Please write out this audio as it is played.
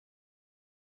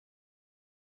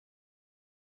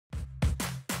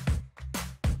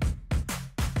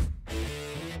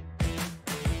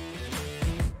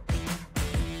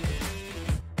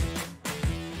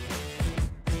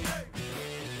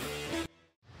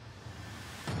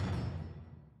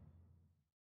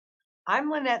I'm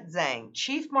Lynette Zang,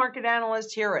 Chief Market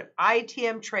Analyst here at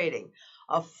ITM Trading,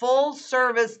 a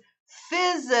full-service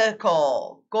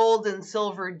physical gold and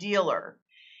silver dealer.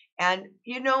 And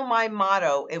you know my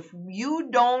motto, if you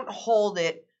don't hold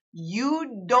it,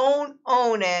 you don't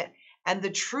own it. And the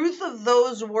truth of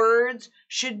those words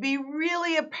should be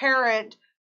really apparent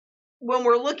when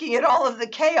we're looking at all of the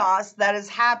chaos that is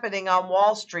happening on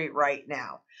Wall Street right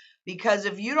now. Because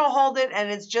if you don't hold it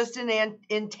and it's just an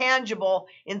intangible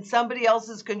in somebody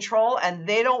else's control and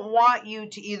they don't want you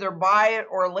to either buy it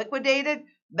or liquidate it,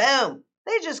 boom,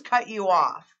 they just cut you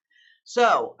off.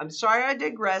 So I'm sorry I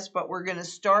digress, but we're going to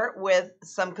start with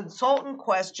some consultant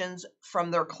questions from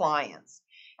their clients.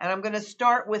 And I'm going to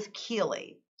start with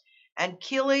Keely. And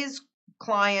Keely's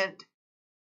client,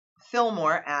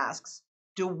 Fillmore, asks,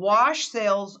 do wash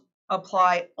sales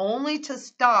apply only to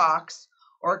stocks,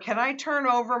 or can I turn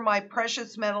over my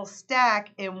precious metal stack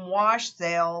in wash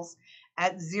sales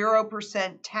at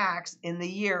 0% tax in the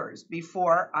years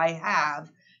before I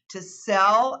have to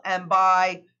sell and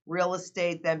buy real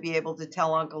estate, then be able to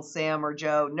tell Uncle Sam or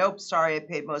Joe, nope, sorry, I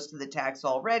paid most of the tax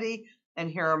already, and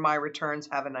here are my returns,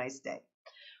 have a nice day?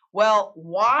 Well,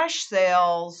 wash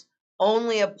sales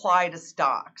only apply to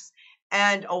stocks.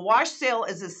 And a wash sale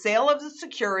is a sale of the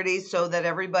security so that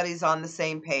everybody's on the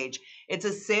same page. It's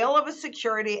a sale of a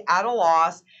security at a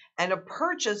loss and a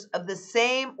purchase of the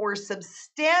same or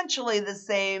substantially the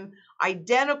same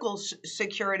identical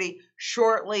security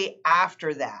shortly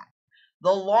after that.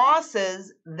 The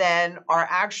losses then are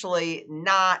actually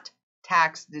not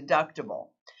tax deductible.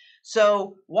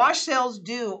 So wash sales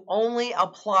do only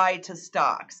apply to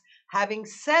stocks. Having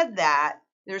said that,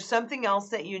 there's something else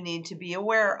that you need to be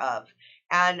aware of.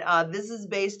 And this is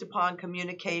based upon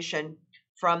communication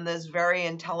from this very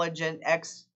intelligent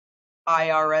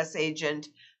ex-IRS agent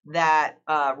that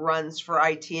runs for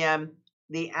ITM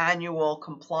the annual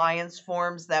compliance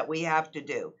forms that we have to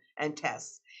do and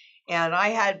tests. And I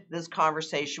had this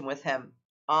conversation with him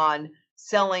on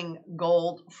selling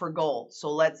gold for gold. So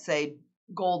let's say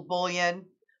gold bullion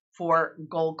for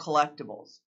gold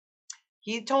collectibles.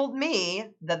 He told me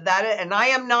that and I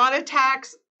am not a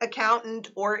tax accountant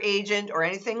or agent or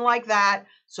anything like that,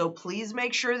 so please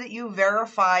make sure that you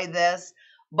verify this,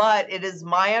 but it is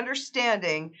my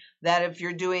understanding that if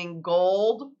you're doing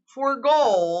gold for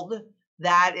gold,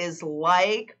 that is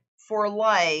like for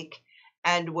like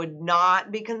and would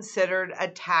not be considered a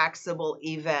taxable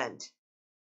event.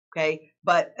 Okay,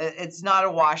 but it's not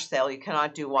a wash sale. You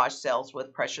cannot do wash sales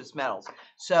with precious metals.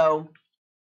 So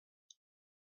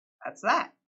that's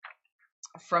that.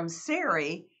 From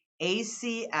Sari,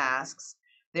 AC asks,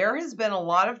 there has been a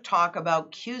lot of talk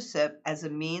about CUSIP as a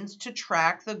means to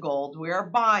track the gold we are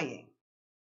buying.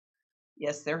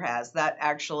 Yes, there has. That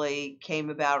actually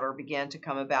came about or began to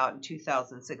come about in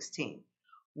 2016.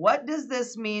 What does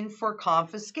this mean for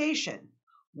confiscation?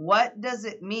 What does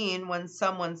it mean when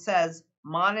someone says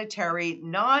monetary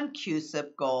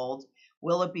non-CUSIP gold?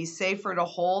 Will it be safer to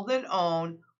hold than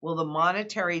own? Will the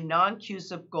monetary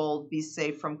non-CUSIP gold be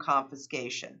safe from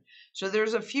confiscation? So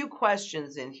there's a few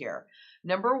questions in here.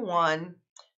 Number one,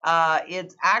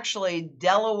 it's actually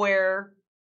Delaware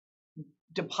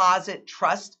Deposit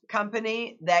Trust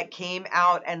Company that came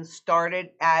out and started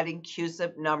adding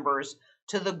CUSIP numbers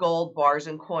to the gold bars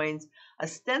and coins,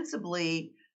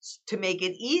 ostensibly to make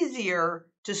it easier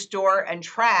to store and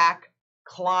track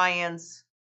clients'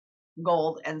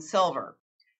 gold and silver.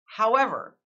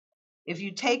 However, if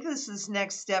you take this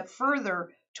next step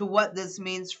further to what this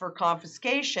means for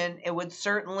confiscation, it would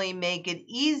certainly make it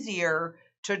easier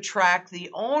to track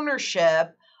the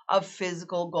ownership of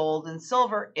physical gold and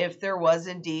silver if there was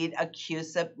indeed a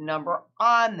CUSIP number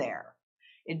on there.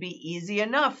 It'd be easy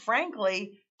enough,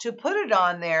 frankly, to put it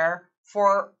on there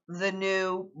for the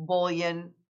new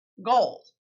bullion gold.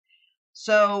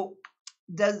 So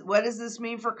what does this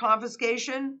mean for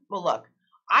confiscation? Well, look,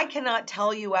 I cannot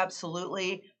tell you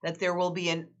absolutely that there will be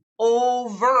an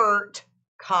overt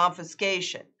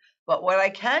confiscation. But what I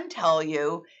can tell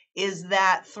you is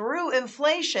that through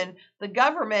inflation, the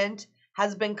government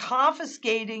has been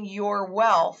confiscating your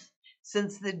wealth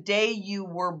since the day you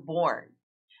were born.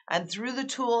 And through the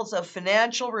tools of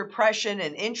financial repression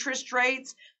and interest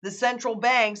rates, the central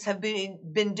banks have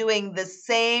been doing the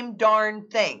same darn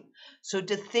thing. So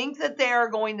to think that they are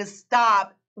going to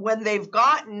stop when they've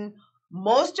gotten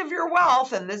most of your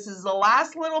wealth, and this is the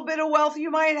last little bit of wealth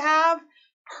you might have,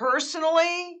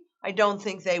 personally, I don't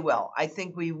think they will. I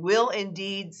think we will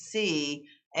indeed see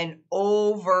an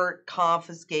overt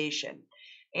confiscation.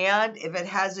 And if it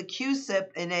has a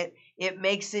CUSIP in it, it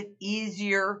makes it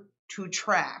easier to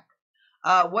track.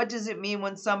 What does it mean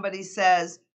when somebody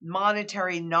says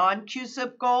monetary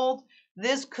non-CUSIP gold?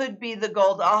 this could be the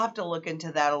gold. I'll have to look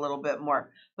into that a little bit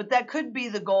more. But that could be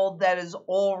the gold that is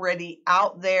already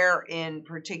out there in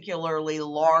particularly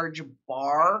large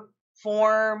bar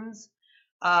forms.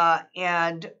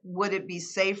 And would it be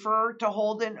safer to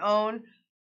hold and own?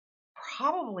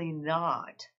 Probably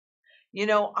not. You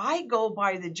know, I go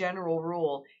by the general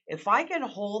rule. If I can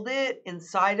hold it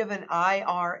inside of an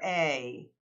IRA,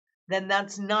 then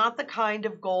that's not the kind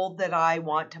of gold that I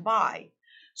want to buy.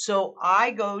 So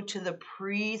I go to the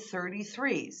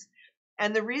pre-33s.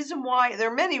 And the reason why,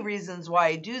 there are many reasons why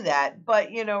I do that,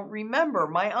 but you know, remember,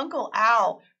 my Uncle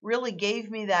Al really gave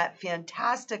me that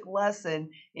fantastic lesson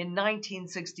in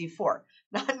 1964.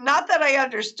 Not that I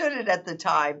understood it at the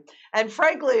time, and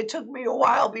frankly, it took me a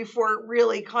while before it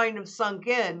really kind of sunk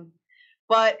in.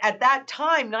 But at that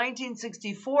time,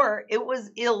 1964, it was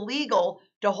illegal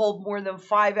to hold more than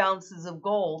 5 ounces of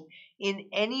gold in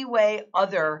any way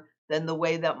other than the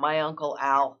way that my Uncle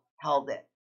Al held it.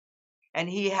 And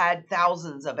he had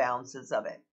thousands of ounces of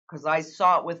it because I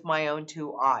saw it with my own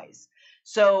 2 eyes.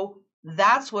 So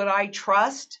that's what I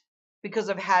trust because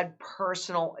I've had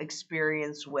personal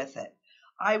experience with it.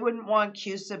 I wouldn't want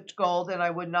Q-sipped gold, and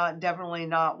I would definitely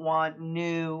not want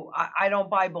new. I don't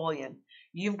buy bullion.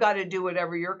 You've got to do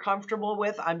whatever you're comfortable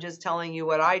with. I'm just telling you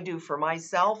what I do for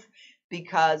myself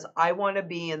because I want to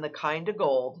be in the kind of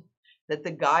gold that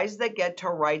the guys that get to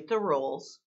write the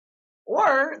rules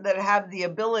or that have the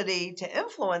ability to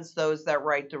influence those that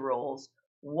write the rules,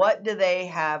 what do they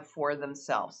have for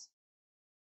themselves?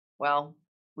 Well,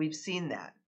 we've seen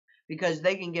that because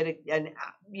they can get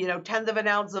a tenth of an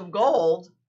ounce of gold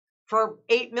for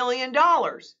 $8 million.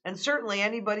 And certainly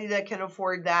anybody that can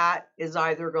afford that is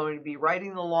either going to be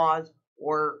writing the laws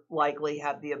or likely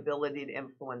have the ability to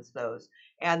influence those.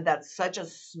 And that's such a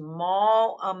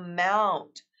small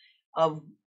amount of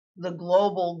the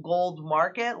global gold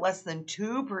market, less than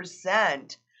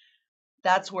 2%.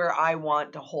 That's where I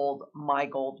want to hold my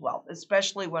gold wealth,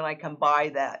 especially when I can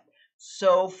buy that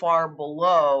so far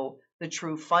below the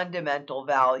true fundamental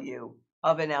value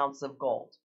of an ounce of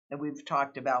gold that we've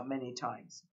talked about many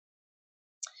times.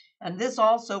 And this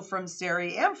also from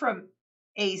Sari and from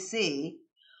AC.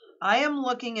 I am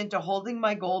looking into holding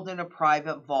my gold in a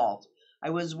private vault.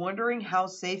 I was wondering how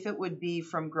safe it would be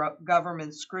from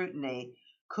government scrutiny.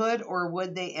 Could or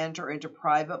would they enter into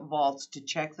private vaults to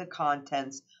check the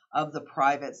contents of the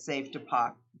private safe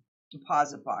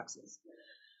deposit boxes?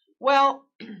 Well,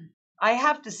 I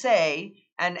have to say,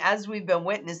 and as we've been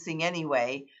witnessing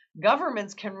anyway,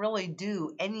 governments can really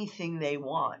do anything they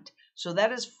want. So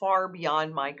that is far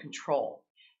beyond my control.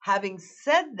 Having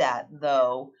said that,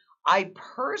 though, I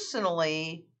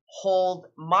personally hold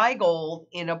my gold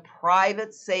in a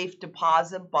private safe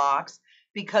deposit box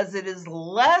because it is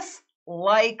less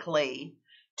likely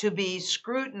to be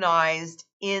scrutinized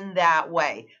in that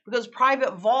way. Because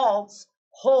private vaults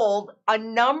hold a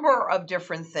number of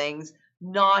different things,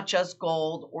 not just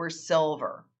gold or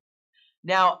silver.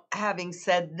 Now, having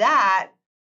said that,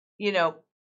 you know,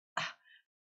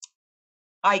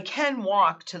 I can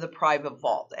walk to the private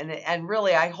vault, and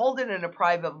really I hold it in a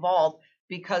private vault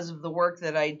because of the work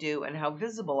that I do and how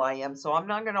visible I am. So I'm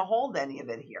not going to hold any of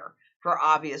it here for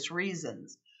obvious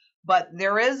reasons. But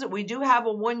we do have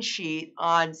a one sheet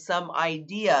on some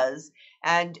ideas,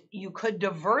 and you could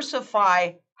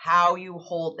diversify how you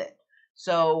hold it.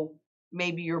 So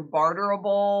maybe you're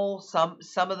barterable,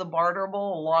 some of the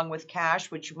barterable along with cash,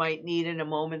 which you might need in a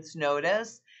moment's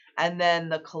notice. And then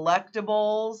the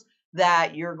collectibles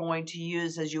that you're going to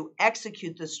use as you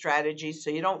execute the strategy so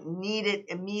you don't need it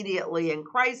immediately in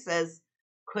crisis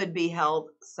could be held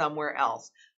somewhere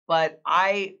else. But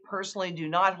I personally do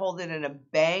not hold it in a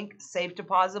bank safe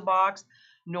deposit box,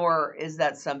 nor is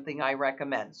that something I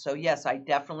recommend. So yes, I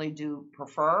definitely do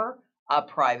prefer a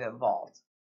private vault.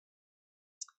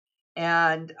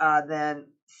 And then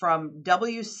from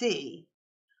WC,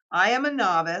 I am a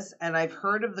novice and I've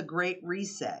heard of the Great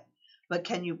Reset, but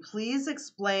can you please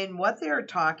explain what they are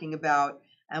talking about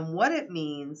and what it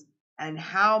means and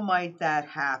how might that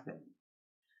happen?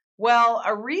 Well,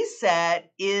 a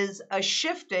reset is a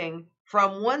shifting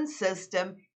from one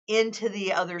system into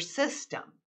the other system.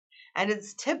 And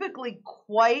it's typically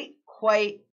quite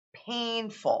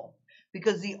painful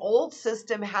because the old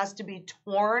system has to be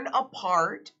torn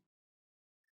apart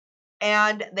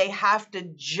and they have to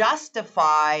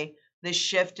justify the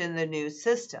shift in the new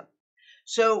system.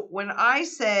 So when I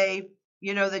say,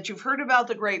 that you've heard about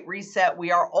the Great Reset,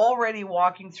 we are already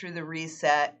walking through the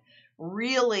reset.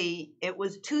 Really, it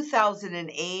was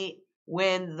 2008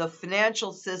 when the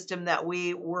financial system that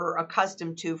we were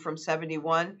accustomed to from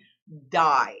 71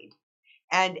 died.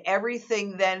 And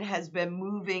everything then has been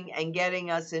moving and getting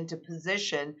us into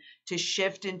position to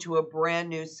shift into a brand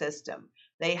new system.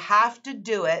 They have to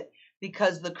do it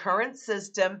because the current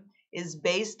system is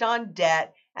based on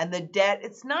debt, and the debt,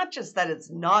 it's not just that it's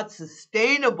not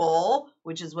sustainable,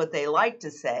 which is what they like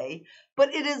to say,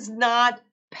 but it is not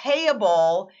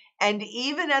payable. And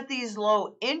even at these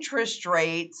low interest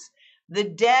rates, the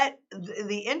debt,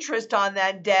 the interest on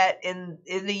that debt in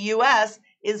the US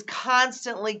is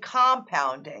constantly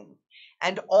compounding.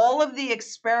 And all of the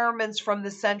experiments from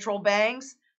the central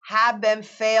banks have been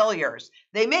failures.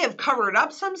 They may have covered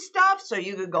up some stuff, so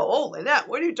you could go, oh, Lynette,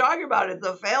 what are you talking about? It's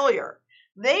a failure.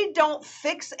 They don't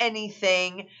fix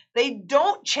anything. They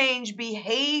don't change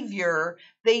behavior.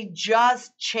 They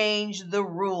just change the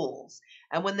rules.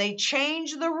 And when they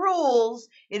change the rules,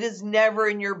 it is never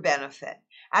in your benefit.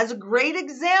 As a great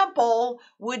example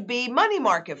would be money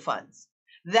market funds,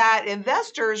 that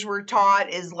investors were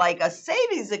taught is like a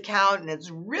savings account and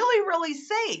it's really, really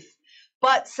safe.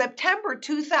 But September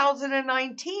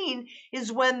 2019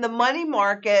 is when the money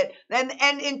market,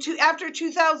 after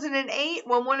 2008,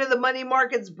 when one of the money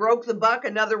markets broke the buck,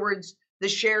 in other words, the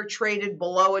share traded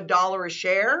below $1 a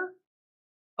share.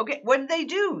 Okay, what did they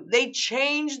do? They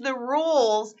changed the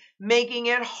rules, making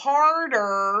it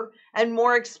harder and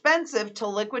more expensive to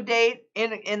liquidate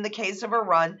in the case of a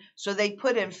run. So they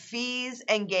put in fees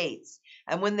and gates.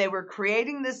 And when they were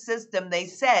creating this system, they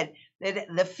said that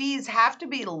the fees have to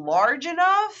be large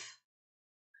enough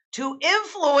to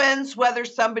influence whether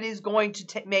somebody's going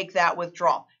to make that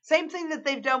withdrawal. Same thing that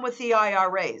they've done with the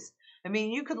IRAs. I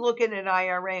mean, you could look at an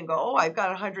IRA and go, oh, I've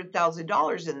got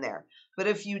 $100,000 in there. But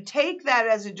if you take that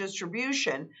as a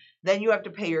distribution, then you have to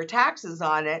pay your taxes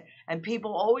on it. And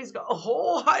people always go,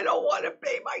 oh, I don't want to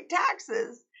pay my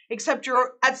taxes. Except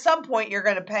at some point, you're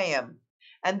going to pay them.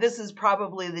 And this is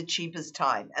probably the cheapest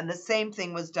time. And the same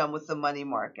thing was done with the money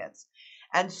markets.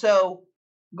 And so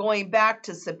going back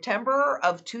to September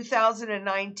of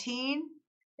 2019,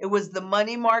 it was the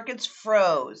money markets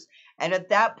froze. And at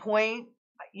that point,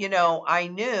 I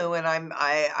knew, and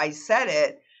I said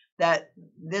it, that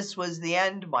this was the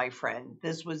end, my friend.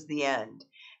 This was the end.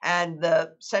 And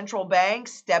the central bank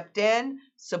stepped in,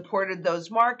 supported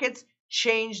those markets,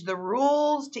 changed the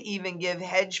rules to even give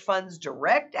hedge funds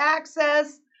direct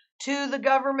access to the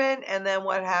government. And then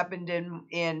what happened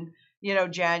in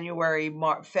January,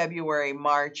 February,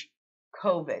 March,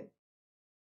 COVID.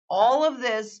 All of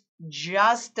this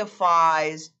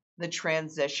justifies the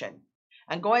transition.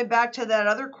 And going back to that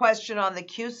other question on the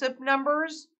CUSIP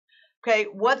numbers, okay,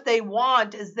 what they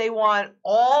want is they want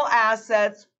all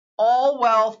assets, all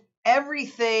wealth,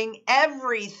 everything,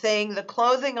 the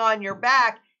clothing on your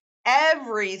back,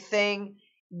 everything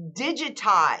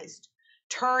digitized,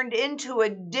 turned into a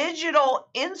digital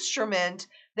instrument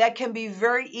that can be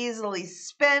very easily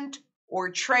spent or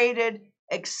traded,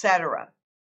 etc.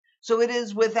 So it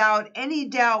is without any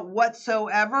doubt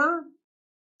whatsoever.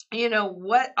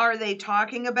 What are they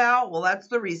talking about? Well, that's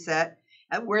the reset,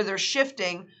 where they're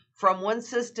shifting from one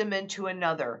system into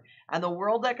another. And the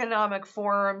World Economic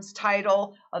Forum's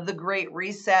title of the Great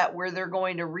Reset, where they're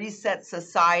going to reset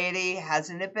society,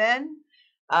 hasn't it been?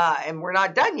 And we're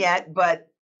not done yet, but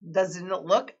doesn't it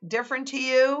look different to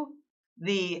you?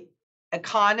 The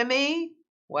economy,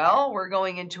 well, we're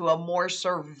going into a more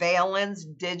surveillance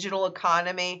digital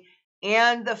economy,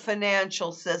 and the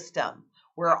financial system,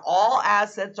 where all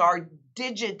assets are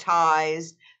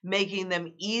digitized, making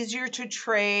them easier to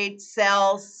trade,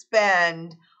 sell,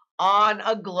 spend on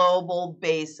a global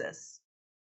basis.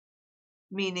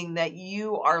 Meaning that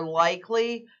you are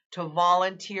likely to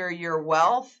volunteer your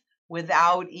wealth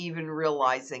without even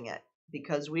realizing it,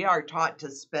 because we are taught to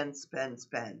spend, spend,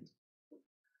 spend.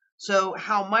 So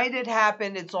how might it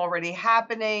happen? It's already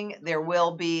happening. There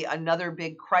will be another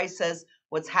big crisis.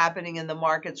 What's happening in the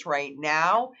markets right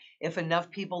now, if enough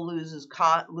people lose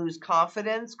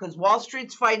confidence, because Wall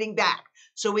Street's fighting back.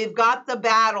 So we've got the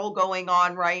battle going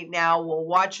on right now. We'll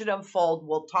watch it unfold.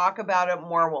 We'll talk about it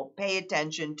more. We'll pay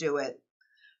attention to it.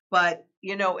 But,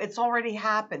 it's already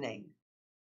happening.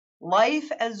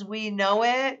 Life as we know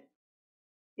it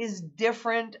is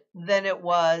different than it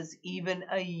was even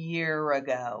a year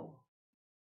ago.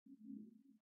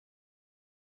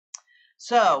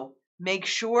 So make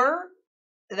sure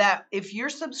that if you're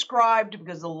subscribed,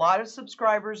 because a lot of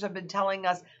subscribers have been telling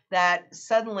us that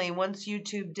suddenly once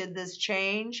YouTube did this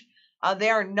change, they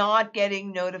are not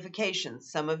getting notifications.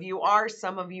 Some of you are,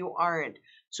 some of you aren't.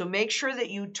 So make sure that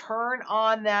you turn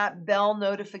on that bell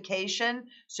notification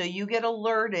so you get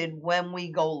alerted when we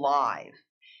go live.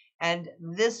 And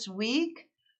this week,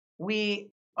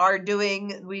 we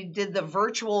we did the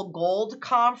virtual gold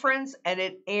conference, and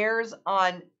it airs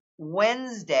on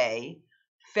Wednesday,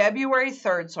 February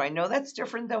 3rd. So I know that's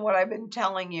different than what I've been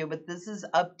telling you, but this is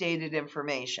updated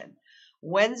information.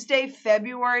 Wednesday,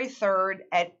 February 3rd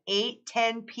at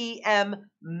 8:10 p.m.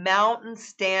 Mountain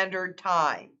Standard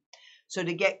Time. So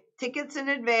to get tickets in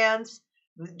advance,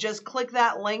 just click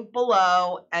that link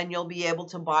below and you'll be able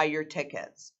to buy your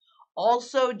tickets.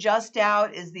 Also just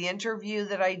out is the interview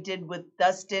that I did with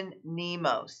Dustin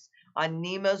Nemos on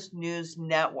Nemos News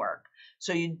Network.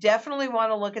 So you definitely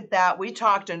want to look at that. We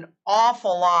talked an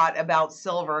awful lot about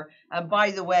silver. And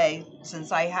by the way,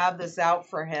 since I have this out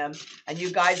for him, and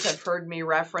you guys have heard me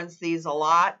reference these a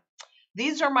lot,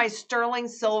 these are my sterling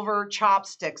silver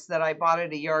chopsticks that I bought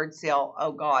at a yard sale.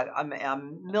 Oh God, a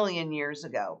million years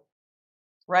ago,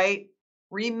 right?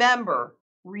 Remember,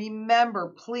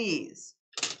 please,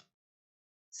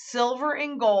 silver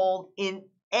and gold in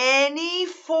any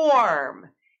form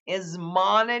is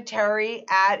monetary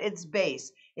at its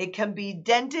base. It can be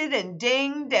dented and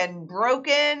dinged and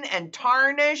broken and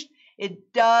tarnished.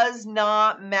 It does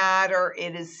not matter.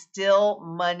 It is still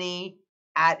money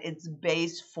at its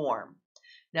base form.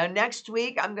 Now, next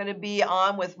week, I'm going to be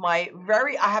on with I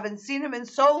haven't seen him in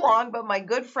so long, but my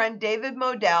good friend David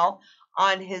Modell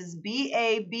on his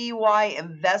BABY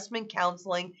Investment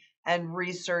Counseling and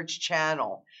Research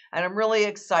channel. And I'm really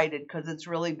excited because it's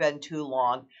really been too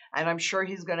long. And I'm sure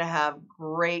he's going to have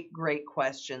great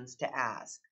questions to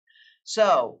ask.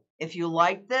 So if you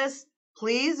like this,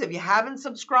 please, if you haven't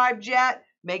subscribed yet,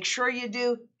 make sure you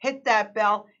do. Hit that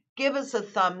bell. Give us a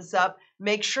thumbs up.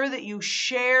 Make sure that you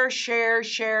share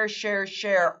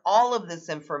all of this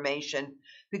information,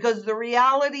 because the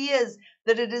reality is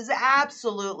that it is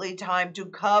absolutely time to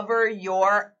cover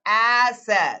your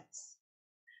assets.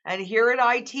 And here at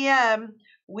ITM,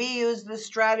 we use the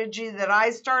strategy that I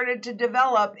started to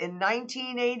develop in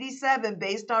 1987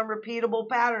 based on repeatable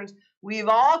patterns. We've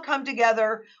all come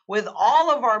together with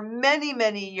all of our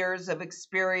many years of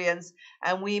experience,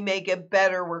 and we make it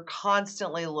better. We're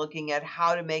constantly looking at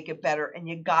how to make it better, and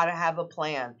you got to have a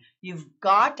plan. You've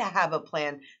got to have a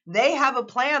plan. They have a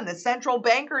plan. The central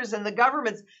bankers and the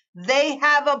governments, they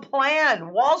have a plan.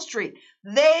 Wall Street,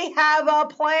 they have a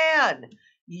plan.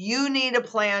 You need a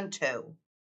plan too.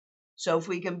 So if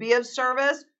we can be of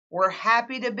service, we're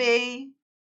happy to be.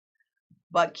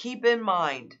 But keep in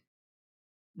mind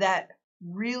that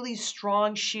really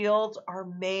strong shields are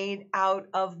made out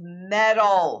of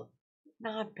metal,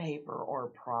 not paper or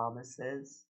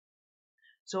promises.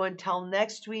 So until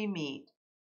next we meet,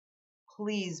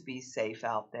 please be safe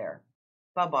out there.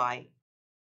 Bye-bye.